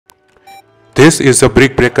This is a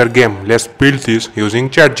brick breaker game. Let's build this using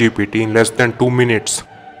ChatGPT in less than 2 minutes.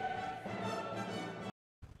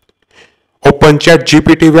 Open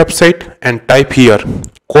ChatGPT website and type here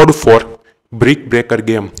code for brick breaker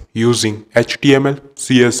game using HTML,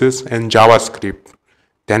 CSS and JavaScript.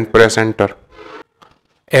 Then press enter.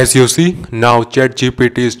 As you see, now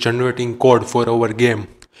ChatGPT is generating code for our game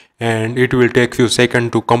and it will take few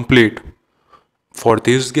seconds to complete. For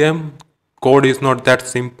this game, code is not that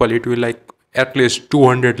simple. It will like at least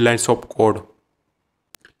 200 lines of code.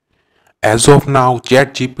 As of now,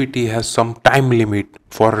 ChatGPT has some time limit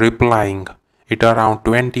for replying. It around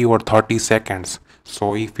 20 or 30 seconds.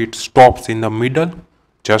 So if it stops in the middle,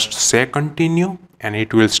 just say continue and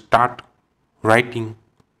it will start writing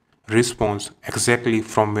response exactly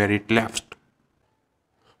from where it left.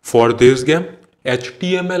 For this game,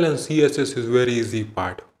 HTML and CSS is very easy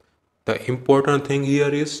part. The important thing here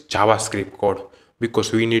is JavaScript code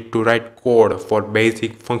because we need to write code for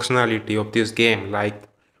basic functionality of this game like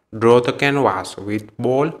draw the canvas with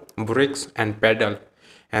ball, bricks and pedal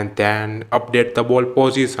and then update the ball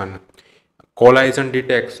position, collision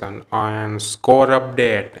detection and score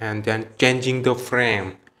update and then changing the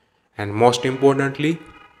frame and most importantly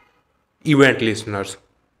event listeners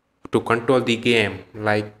to control the game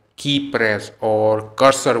like key press or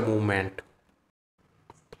cursor movement.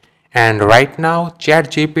 And right now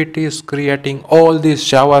ChatGPT is creating all this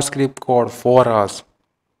JavaScript code for us.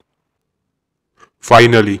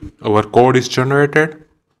 Finally, our code is generated.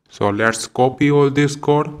 So let's copy all this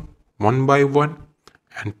code one by one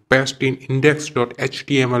and paste in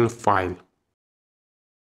index.html file.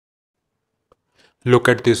 Look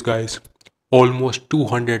at this guys, almost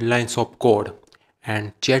 200 lines of code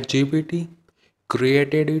and ChatGPT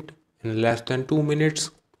created it in less than 2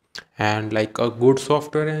 minutes. And like a good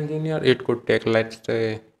software engineer, it could take let's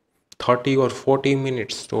say 30 or 40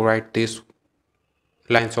 minutes to write these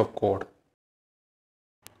lines of code.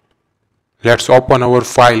 Let's open our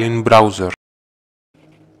file in browser.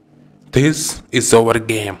 This is our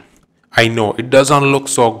game. I know it doesn't look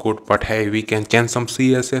so good, but hey, we can change some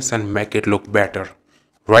CSS and make it look better.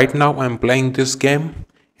 Right now I'm playing this game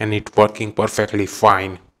and it's working perfectly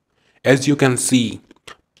fine. As you can see,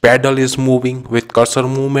 pedal is moving with cursor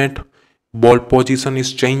movement, ball position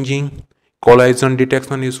is changing, collision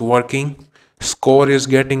detection is working, score is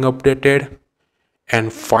getting updated,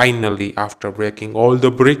 and finally after breaking all the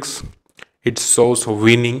bricks, it shows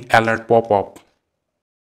winning alert pop-up.